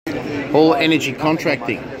All energy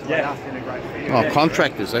contracting. Yeah. Oh,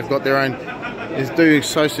 Contractors. They've got their own. They're doing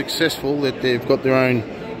so successful that they've got their own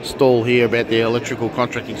stall here about their electrical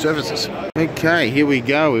contracting services. Okay, here we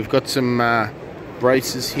go. We've got some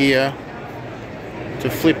braces here to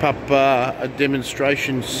flip up a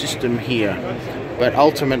demonstration system here. But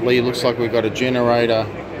ultimately, it looks like we've got a generator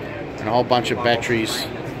and a whole bunch of batteries.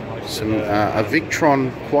 A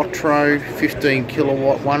Victron Quattro 15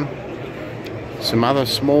 kilowatt one. Some other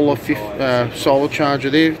smaller solar charger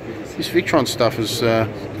there. This Victron stuff is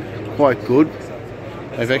quite good.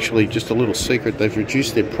 They've actually, just a little secret, they've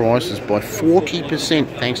reduced their prices by 40%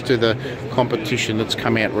 thanks to the competition that's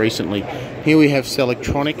come out recently. Here we have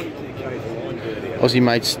Selectronic, Aussie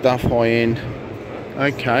made stuff, high end.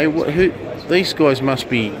 Okay, these guys must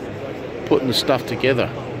be putting the stuff together.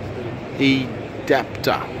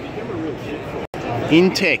 Edapta.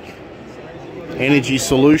 INTEC Energy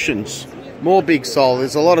Solutions. More big solar.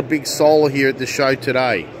 There's a lot of big solar here at the show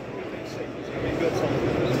today.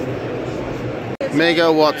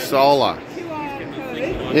 Megawatt solar.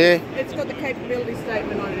 Yeah. It's got the capability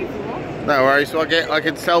statement on it if you want. No worries. So I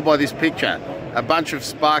can tell by this picture. A bunch of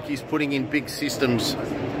Sparkies putting in big systems.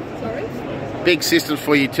 Sorry? Big systems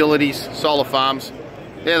for utilities, solar farms.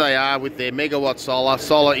 There they are with their megawatt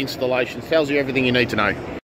solar installations. Tells you everything you need to know.